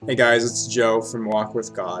Hey guys, it's Joe from Walk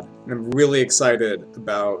with God, and I'm really excited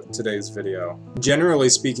about today's video. Generally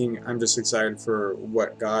speaking, I'm just excited for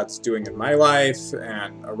what God's doing in my life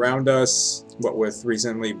and around us, what with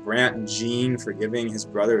recently Brant and Jean forgiving his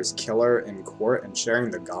brother's killer in court and sharing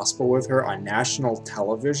the gospel with her on national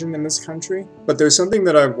television in this country. But there's something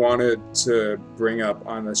that I've wanted to bring up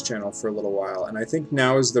on this channel for a little while, and I think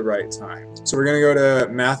now is the right time. So we're going to go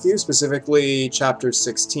to Matthew, specifically chapter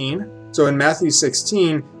 16. So in Matthew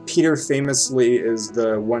 16, Peter famously is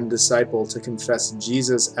the one disciple to confess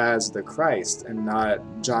Jesus as the Christ and not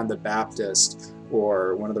John the Baptist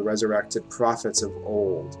or one of the resurrected prophets of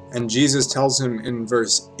old. And Jesus tells him in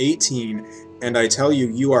verse 18, "And I tell you,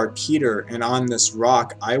 you are Peter, and on this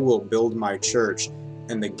rock I will build my church,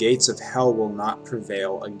 and the gates of hell will not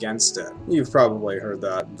prevail against it." You've probably heard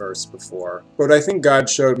that verse before. But what I think God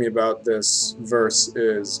showed me about this verse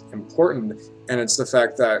is important, and it's the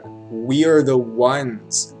fact that we are the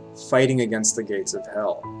ones fighting against the gates of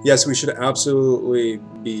hell. Yes, we should absolutely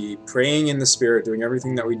be praying in the Spirit, doing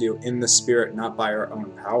everything that we do in the Spirit, not by our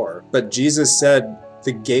own power. But Jesus said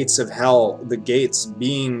the gates of hell, the gates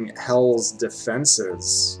being hell's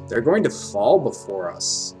defenses, they're going to fall before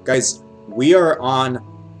us. Guys, we are on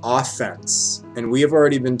offense, and we have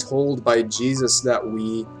already been told by Jesus that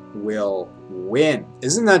we will win.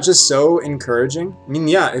 Isn't that just so encouraging? I mean,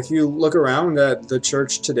 yeah, if you look around at the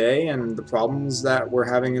church today and the problems that we're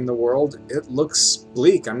having in the world, it looks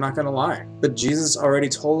bleak, I'm not gonna lie. But Jesus already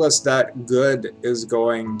told us that good is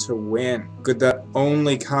going to win. Good that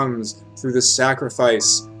only comes through the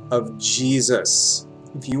sacrifice of Jesus.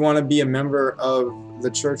 If you want to be a member of the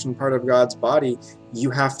church and part of God's body, you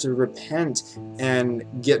have to repent and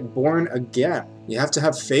get born again. You have to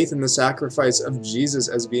have faith in the sacrifice of Jesus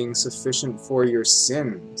as being sufficient for your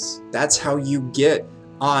sins. That's how you get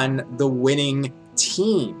on the winning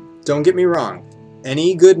team. Don't get me wrong.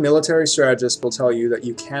 Any good military strategist will tell you that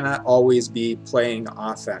you cannot always be playing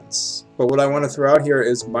offense. But what I want to throw out here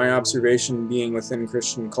is my observation being within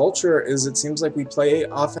Christian culture is it seems like we play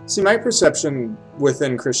offense. See, my perception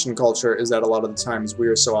within Christian culture is that a lot of the times we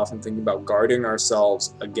are so often thinking about guarding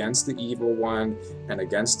ourselves against the evil one and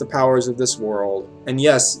against the powers of this world. And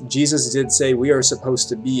yes, Jesus did say we are supposed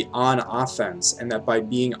to be on offense, and that by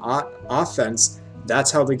being on offense,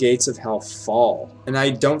 that's how the gates of hell fall. And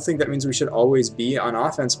I don't think that means we should always be on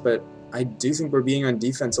offense, but I do think we're being on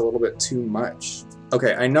defense a little bit too much.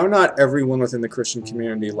 Okay, I know not everyone within the Christian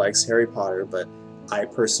community likes Harry Potter, but I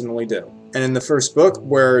personally do. And in the first book,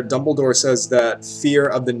 where Dumbledore says that fear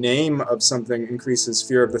of the name of something increases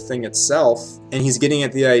fear of the thing itself, and he's getting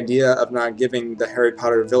at the idea of not giving the Harry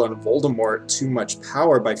Potter villain Voldemort too much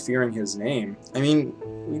power by fearing his name. I mean,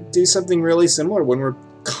 we do something really similar when we're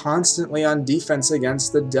constantly on defense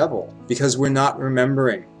against the devil, because we're not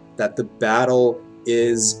remembering that the battle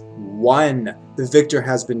is won. The victor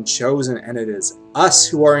has been chosen, and it is us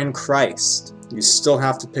who are in Christ. You still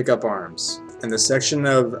have to pick up arms. In the section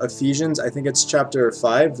of Ephesians, I think it's chapter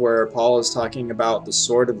 5, where Paul is talking about the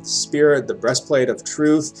sword of the Spirit, the breastplate of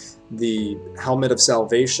truth, the helmet of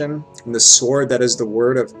salvation, and the sword that is the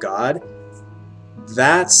word of God.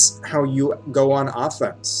 That's how you go on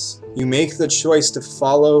offense. You make the choice to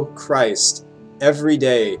follow Christ every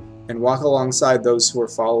day and walk alongside those who are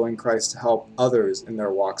following Christ to help others in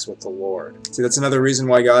their walks with the Lord. See, that's another reason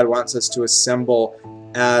why God wants us to assemble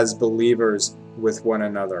as believers with one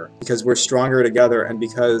another, because we're stronger together, and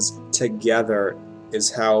because together is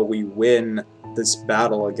how we win this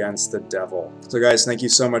battle against the devil. So guys, thank you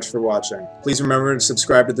so much for watching. Please remember to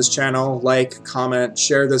subscribe to this channel, like, comment,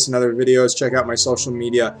 share this and other videos, check out my social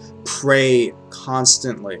media, pray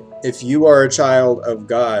constantly. If you are a child of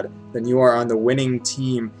God, then you are on the winning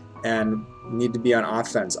team and need to be on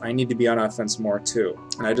offense. I need to be on offense more too.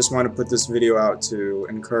 And I just want to put this video out to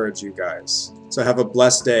encourage you guys. So have a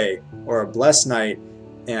blessed day or a blessed night,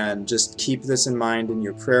 and just keep this in mind in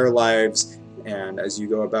your prayer lives and as you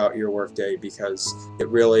go about your workday, because it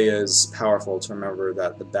really is powerful to remember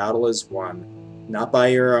that the battle is won, not by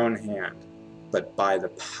your own hand, but by the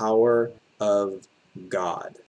power of God.